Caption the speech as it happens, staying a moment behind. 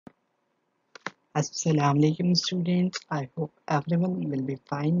Assalamualaikum students. I hope everyone will be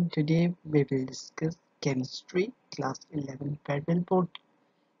fine. Today we will discuss chemistry class 11 federal board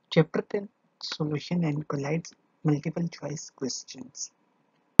chapter 10 solution and collides multiple choice questions.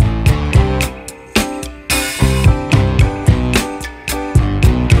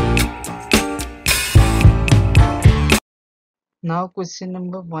 Now question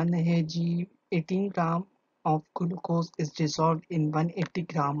number 1 है जी 18 gram of glucose is dissolved in 180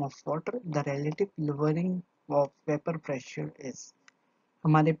 gram of water. The relative lowering of vapor pressure is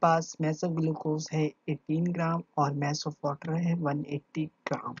हमारे पास mass of glucose है 18 ग्राम और mass of water है 180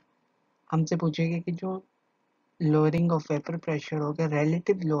 ग्राम। हमसे पूछेगा कि जो lowering of vapour pressure होगा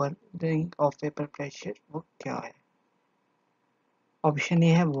relative lowering of vapour pressure वो क्या है। ऑप्शन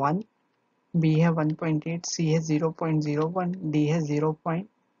ए है 1, बी है 1.8, सी है 0.01, डी है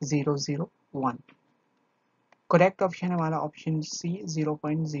 0.001। करेक्ट ऑप्शन हमारा ऑप्शन सी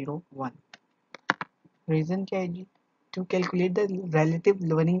 0.01। रीजन क्या है जी? To calculate the relative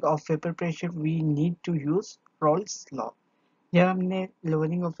lowering of vapour pressure we need to use Rawls law. जब हमने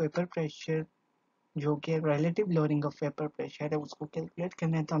लोअरिंग ऑफ वेपर प्रेशर जो कि relative lowering of vapour pressure है उसको कैलकुलेट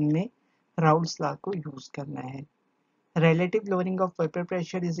करना है तो हमने राउल्स लॉ को यूज करना है। Relative lowering of vapour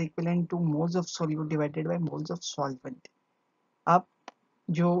pressure is equivalent two moles of solute divided by moles of solvent. अब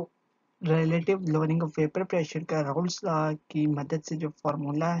जो relative lowering of vapour pressure का राउल्स लॉ की मदद से जो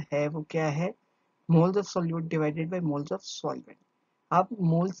फॉर्मूला है वो क्या है? Moles of solute divided by moles of solvent. अब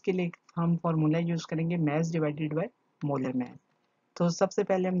मोल्स के लिए हम फॉर्मूला यूज करेंगे mess divided by molar mass. तो सबसे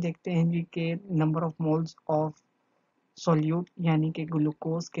पहले हम देखते हैं जी के number of moles of solute यानी कि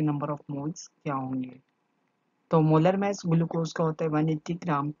ग्लूकोज के नंबर ऑफ मोल्स क्या होंगे। तो मोलर मैस ग्लूकोज का होता है 180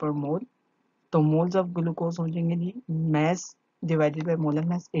 ग्राम पर मोल। तो मोल्स ऑफ ग्लूकोज हो जाएंगे जी mess divided by molar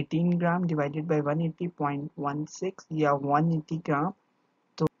mass 18 gram divided by 180.16 या 180 ग्राम।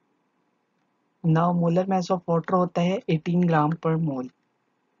 तो now molar mass of water होता है 18 ग्राम पर मोल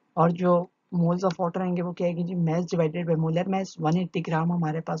और जो मोल्स ऑफ वाटर आएंगे वो क्या है कि जी mess divided by molar mass 180 ग्राम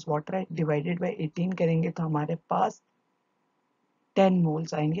हमारे पास वाटर है डिवाइडेड बाय 18 करेंगे तो हमारे पास 10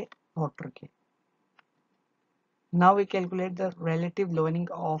 मोल्स आएंगे वाटर के। Now we calculate the relative lowering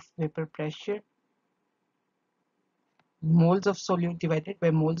of vapor pressure. Moles of solute divided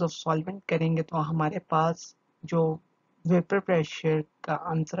by moles of solvent करेंगे तो हमारे पास जो वेपर प्रेशर का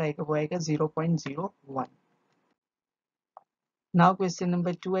आंसर आएगा वो आएगा 0.01। Now question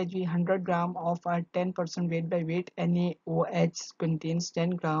number 2 है जी 100 ग्राम of a 10% weight by weight NaOH contains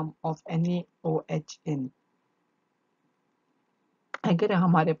 10 gram of NaOH in। अगर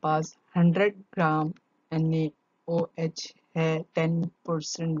हमारे पास 100 ग्राम NaOH है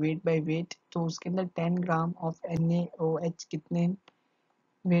 10% वेट बाय वेट तो उसके अंदर 10 ग्राम ऑफ NaOH कितने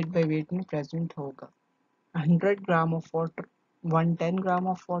वेट बाय वेट में प्रेजेंट होगा। 100 gram of water 110 gram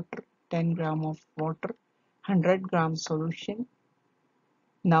of water 10 gram of water 100 gram solution.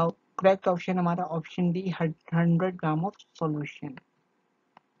 Now correct option हमारा option D 100 gram of solution.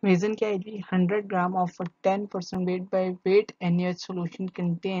 Reason क्या है जी 100 gram of 10% weight by weight NaOH solution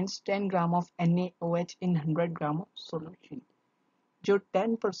contains 10 gram of NaOH in 100 gram of solution। जो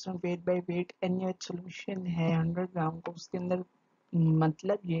 10% weight by weight NaOH solution है 100 ग्राम को उसके अंदर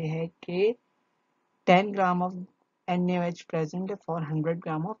मतलब ये है कि 10 ग्राम of NaOH present है for 100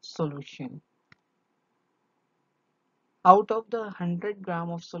 gram of solution। Out of the 100 gram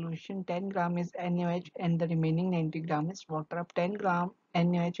of solution, 10 gram is NaOH and the remaining 90 gram is water। अब 10 ग्राम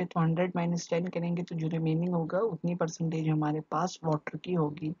NaOH है तो 100 माइनस 10 करेंगे तो जो रिमेनिंग होगा उतनी परसेंटेज हमारे पास वाटर की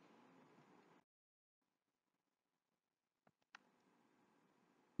होगी।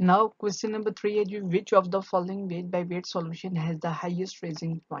 Now question number 3 है जी which of the following weight by weight solution has the highest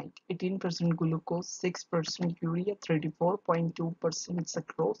freezing point? 18% glucose, 6% urea, 34.2%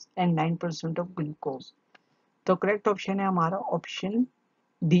 sucrose and 9% of glucose। तो करेक्ट ऑप्शन है हमारा ऑप्शन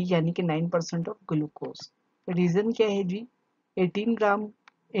डी यानी कि 9% ऑफ ग्लूकोज। रीजन क्या है जी 18 ग्राम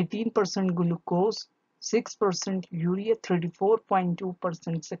 18% glucose 6% urea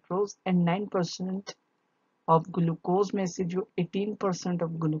 34.2% sucrose and 9% of glucose में से जो 18% ऑफ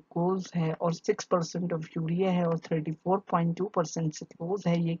ग्लूकोज है और 6% ऑफ यूरिया है और 34.2% सक्रोज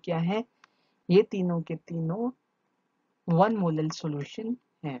है ये क्या है? ये तीनों के तीनों 1 मोलल सॉल्यूशन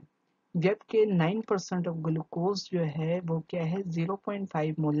है जबकि 9% ऑफ ग्लूकोज जो है वो क्या है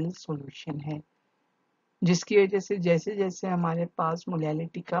 0.5 मोलल सॉल्यूशन है जिसकी वजह से जैसे जैसे हमारे पास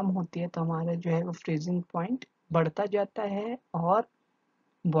मोलैलिटी कम होती है तो हमारा जो है वो फ्रीजिंग पॉइंट बढ़ता जाता है और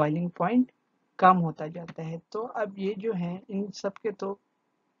बॉइलिंग पॉइंट कम होता जाता है। तो अब ये जो है इन सब के तो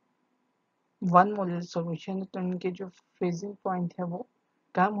 1 मोलल सॉल्यूशन है तो इनके जो फ्रीजिंग पॉइंट है वो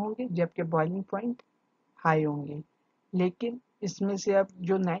कम होंगे जबकि बॉइलिंग पॉइंट हाई होंगे। लेकिन इसमें से अब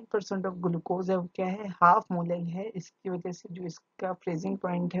जो 9% ऑफ ग्लूकोज है वो क्या है, हाफ मोलर है। इसकी वजह से जो इसका फ्रीजिंग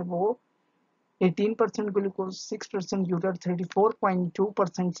पॉइंट है वो 18% ग्लूकोज, 6% यूटर,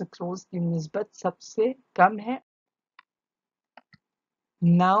 34.2% सक्रोज की निस्बत सबसे कम है।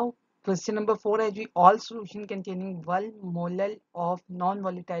 नाउ क्वेश्चन नंबर 4 है जी, all solution containing 1 molar of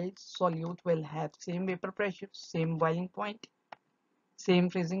non-volatile solute will have same vapor pressure, same boiling point, same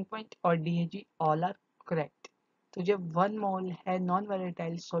freezing point, और डी है जी ऑल आर करेक्ट। तो जब 1 मोल है नॉन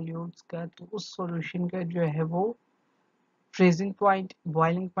वोलेटाइल सॉल्यूट्स का तो उस सॉल्यूशन का जो है वो freezing point,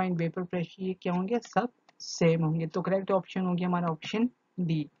 boiling point, vapour pressure ये क्या होंगे, सब सेम होंगे। तो करेक्ट ऑप्शन हो गया हमारा ऑप्शन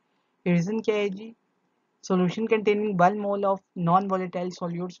डी। रीजन क्या है जी, solution containing 1 mole of non-volatile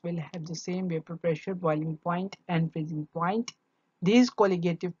solutes will have the same vapor pressure, boiling point and freezing point. These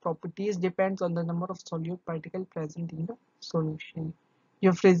colligative properties depends on the number of solute particle present in the solution.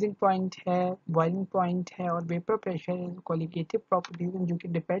 जो freezing point है, boiling point है और vapor pressure है, colligative properties हैं जो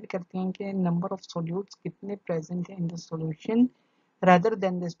कि depend करते हैं कि number of solutes कितने present हैं in the solution rather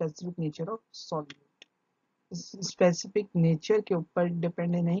than the specific nature of solute. Specific nature के ऊपर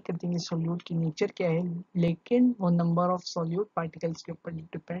डिपेंड नहीं करती कि सोल्यूट की नेचर क्या है, लेकिन वो नंबर ऑफ सोल्यूट पार्टिकल्स के ऊपर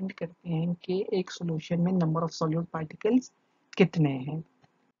डिपेंड करते हैं कि एक सॉल्यूशन में नंबर ऑफ सोल्यूट पार्टिकल्स कितने हैं।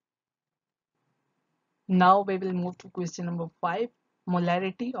 Now we will move to question number 5।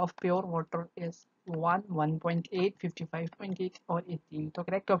 Molarity of pure water is 1, 1.8, 55.8 और 18। तो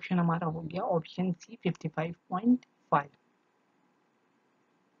करेक्ट ऑप्शन हमारा हो गया option C 55.5।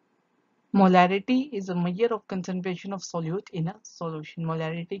 Molarity is a measure of concentration of solute in a solution.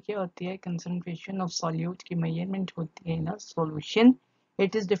 Molarity क्या होती है, concentration of solute की measurement होती है in a solution.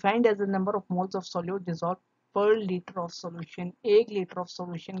 It is defined as the number of moles of solute dissolved per liter of solution. 1 litre of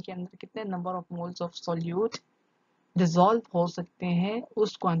solution के अंदर कितने number of moles of solute dissolve हो सकते हैं,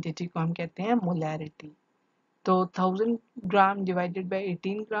 उस quantity को हम कहते हैं molarity. तो 1000 ग्राम divided by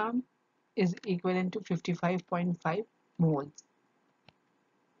 18 gram is equivalent to 55.5 moles.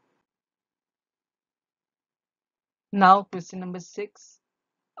 Now question number 6.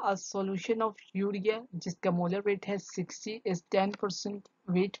 A solution of urea जिसका molar weight है 60 is 10%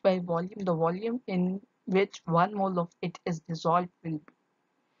 weight by volume. The volume in which 1 mole of it is dissolved will be.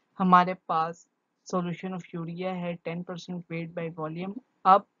 हमारे पास solution of urea है 10% weight by volume.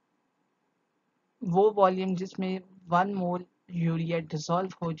 अब वो volume जिसमें 1 मोल urea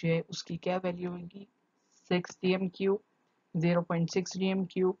dissolve हो जाए उसकी क्या वैल्यू होगी, 6 dm3, 0.6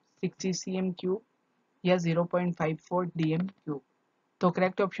 dm3, 60 cm3 या 0.54 dm3। तो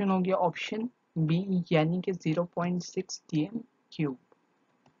करेक्ट ऑप्शन हो गया ऑप्शन बी यानी कि 0.6 dm3।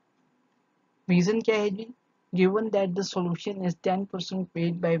 रीजन क्या है जी, given that the solution is 10%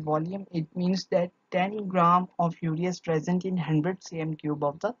 weight by volume, it means that 10 gram of urea is present in 100 cm cube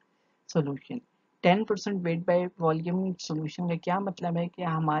of the solution. 10% weight by volume solution का क्या मतलब है कि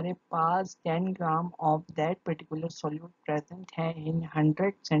हमारे पास 10 ग्राम of that particular solute present है in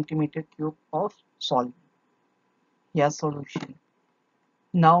 100 centimeter cube of solute या solution.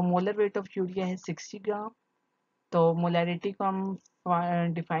 Now molar weight of urea है 60 ग्राम। तो मोलैरिटी को हम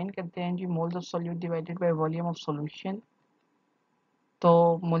डिफाइन करते हैं जी moles of solute divided by volume of solution.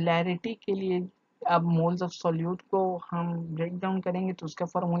 तो मोलैरिटी के लिए अब मोल्स ऑफ सॉल्यूट को हम ब्रेक डाउन करेंगे तो उसका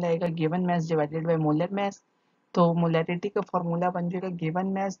फॉर्मूला आएगा given mass divided by molar mass. तो मोलैरिटी का फॉर्मूला बन जाएगा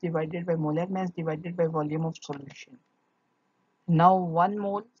given mass divided by molar mass divided by volume of solution. Now 1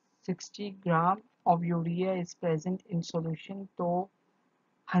 mole 60 gram of urea is present in solution. तो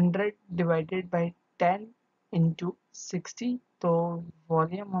 100 divided by 10 into 60, तो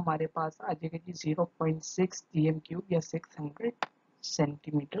volume हमारे पास आ जाएगा जी 0.6 dm cube या 600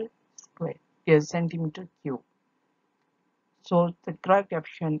 centimetre square या centimetre cube. So the correct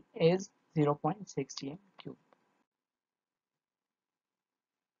option is 0.6 dm cube.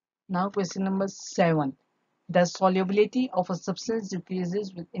 Now question number 7. The solubility of a substance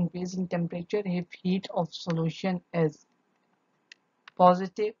decreases with increasing temperature if heat of solution is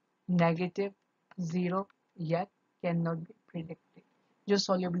positive, negative, zero या can not be predicted. जो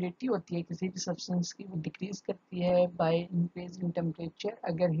solubility होती है किसी भी substance की वो decrease करती है बाय इंक्रीज इन टेम्परेचर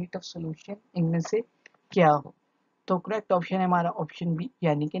अगर हीट ऑफ सॉल्यूशन इनमें से क्या हो। तो करेक्ट ऑप्शन है हमारा ऑप्शन बी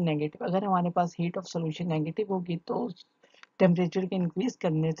यानी कि नेगेटिव। अगर हमारे पास हीट ऑफ सॉल्यूशन नेगेटिव होगी तो टेम्परेचर के इंक्रीज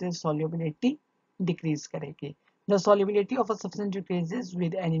करने से सॉल्युबिलिटी डिक्रीज करेगी। The solubility of a substance decreases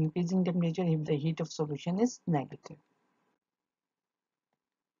with an increasing temperature if the heat of solution is negative.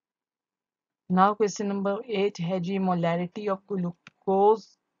 Now question number 8 है जी molarity of glucose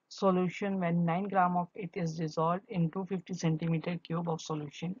solution when 9 gram of it is dissolved in 250 centimeter cube of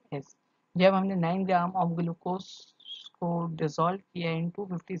solution is। जब हमने 9 gram of glucose को dissolve किया इन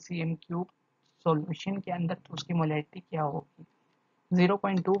 250 cm cube solution के अंदर तो उसकी molarity क्या होगी।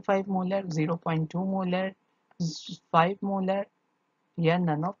 0.25 मोलर, 0.2 मोलर, 5 मोलर या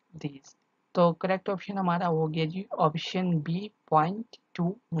नन ऑफ दीज। तो करेक्ट ऑप्शन हमारा हो गया जी ऑप्शन बी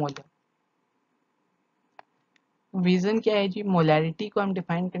 0.2 मोलर। रीजन क्या है जी, मोलैरिटी को हम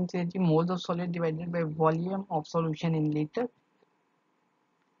डिफाइन करते हैं जी moles of solid divided by volume of solution in litre.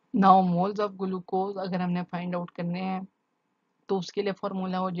 Now moles of glucose अगर हमने फाइंड आउट करने हैं तो उसके लिए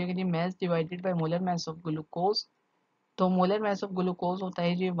फॉर्मूला हो जाएगा जी mass divided by molar mass of glucose. तो मोलर मास ऑफ ग्लूकोज होता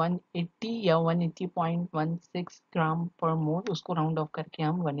है जी 180 या 180.16 ग्राम पर मोल, उसको राउंड ऑफ करके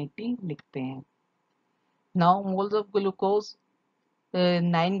हम 180 लिखते हैं। Now moles of glucose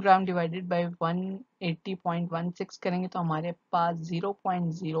 9 gram divided by 180.16 करेंगे तो हमारे पास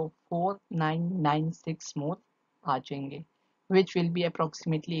 0.04996 मोल आ जाएंगे, which will be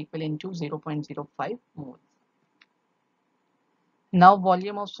approximately equivalent to 0.05 mole. Now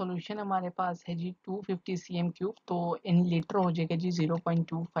volume of solution हमारे पास है जी 250 cm क्यूब, तो इन लीटर हो जाएगा जी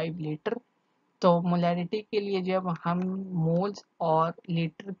 0.25 लीटर। तो मोलैरिटी के लिए जब हम मोल्स और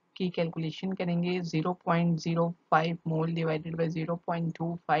लीटर की कैलकुलेशन करेंगे 0.05 मोल डिवाइडेड बाय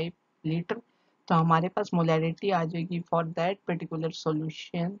 0.25 लीटर, तो हमारे पास मोलैरिटी आ जाएगी for that particular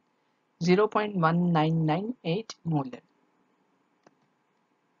solution 0.1998 molar.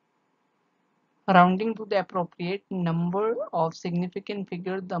 Rounding to the appropriate number of significant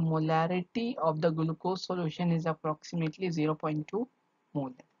figure, the molarity of the glucose solution is approximately 0.2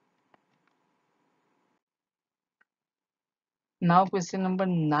 molar. Now question number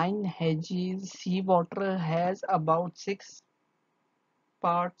 9 है जी sea water has about 6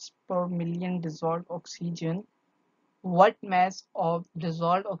 parts per million dissolved oxygen. What mass of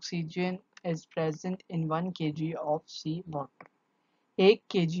dissolved oxygen is present in 1 kg of sea water? 1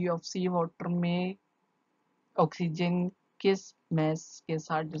 kg of sea water में oxygen किस mess के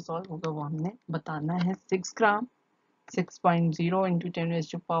साथ dissolve होगा वो हमने बताना है। 6 ग्राम, 6.0 इंटू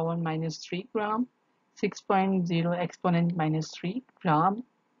 10⁻³ ग्राम, 6.0 एक्सपोनेंट -3 ग्राम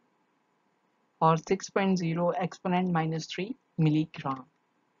और 6.0 exponent -3 milligram.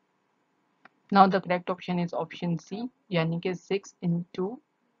 Now the correct option is option C, यानी कि 6 इंटू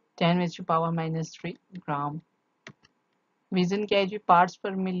 10⁻³ ग्राम। रीजन क्या है जी, पार्ट्स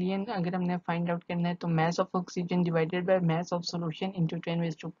पर मिलियन अगर हमने फाइंड आउट करना है तो mass of oxygen divided by mass of solution into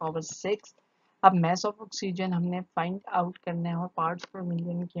 10⁻⁶। अब मास ऑफ ऑक्सीजन हमने फाइंड आउट करना है और पार्ट्स पर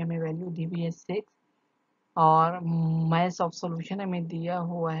मिलियन की हमें वैल्यू दी हुई है 6 और मास ऑफ सॉल्यूशन हमें दिया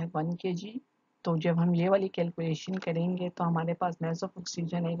हुआ है 1 kg। तो जब हम ये वाली कैलकुलेशन करेंगे तो हमारे पास मास ऑफ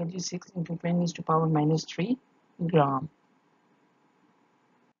ऑक्सीजन आएगा जी 6 into 10⁻³ gram.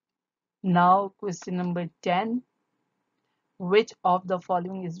 Now question number 10, which of the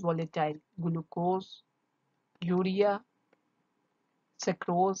following is volatile? Glucose, urea,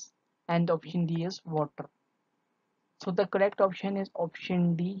 sucrose, and option D is water. So the correct option is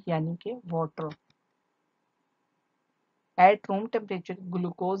option D, यानी कि water. At room temperature,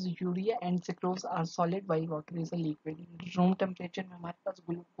 glucose, urea, and sucrose are solid while water is a liquid. Room temperature में हमारे पास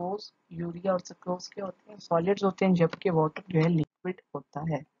glucose, urea और sucrose क्या होते हैं? Solids होते हैं, जबकि water जो है liquid होता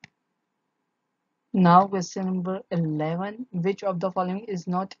है। Now question number 11, which of the following is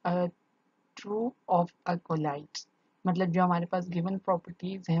not a true of a collides? मतलब जो हमारे पास गिवन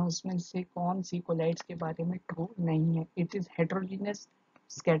प्रॉपर्टीज हैं उसमें से कौन सी कोलाइड्स के बारे में ट्रू नहीं है? It is heterogeneous,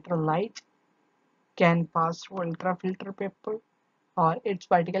 scatter light, can pass through ultra filter paper और it's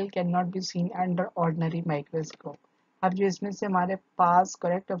particle can not be seen under ordinary microscope. अब जो इसमें से हमारे पास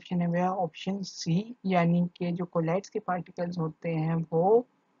करेक्ट ऑप्शन है वह ऑप्शन सी, यानी कि जो कोलाइड्स के पार्टिकल्स होते हैं वो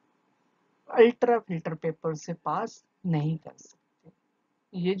अल्ट्रा फिल्टर पेपर से पास नहीं कर सकते।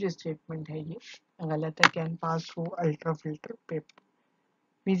 ये जो स्टेटमेंट है ये गलत है। Can pass through ultra filter paper.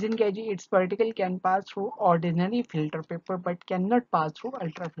 Reason क्या है जी, it's particle can pass through ordinary filter paper but can not pass through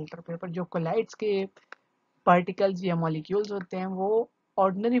ultra filter paper. जो कोलाइड्स के पार्टिकल्स या मॉलिक्यूल्स होते हैं वो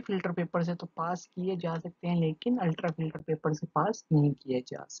ऑर्डिनरी फिल्टर पेपर से तो पास किए जा सकते हैं लेकिन अल्ट्रा फिल्टर पेपर से पास नहीं किए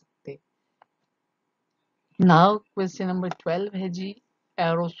जा सकते। नाउ क्वेश्चन नंबर 12 है जी,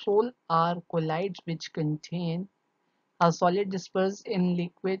 aerosol are collides which contain a solid dispersed in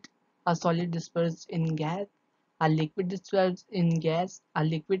liquid, a solid dispersed in gas, a liquid dispersed in gas, a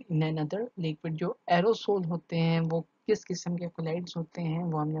liquid in another liquid। जो aerosol होते हैं वो किस किस्म के कोलाइड्स होते हैं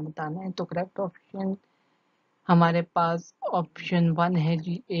वो हमने बताना है। तो करेक्ट ऑप्शन हमारे पास ऑप्शन 1 है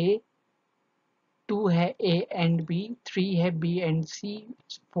जी ए, 2 है ए एंड बी, 3 है बी एंड सी,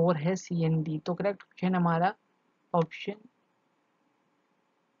 4 है सी एंड डी। तो करेक्ट ऑप्शन हमारा ऑप्शन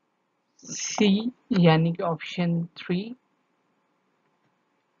सी, यानी कि option 3।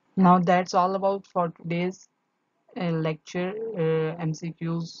 Now that's all about for today's lecture,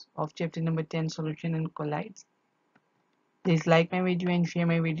 MCQs of chapter number 10, solution and colloids. Please like my video and share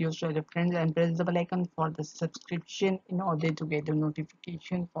my videos to other friends and press the bell icon for the subscription in order to get the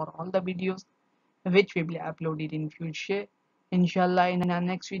notification for all the videos which will be uploaded in future. Inshallah, in our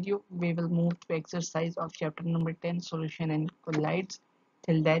next video, we will move to exercise of chapter number 10, solution and collides.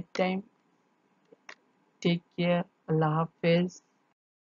 Till that time, take care. Allah Hafiz.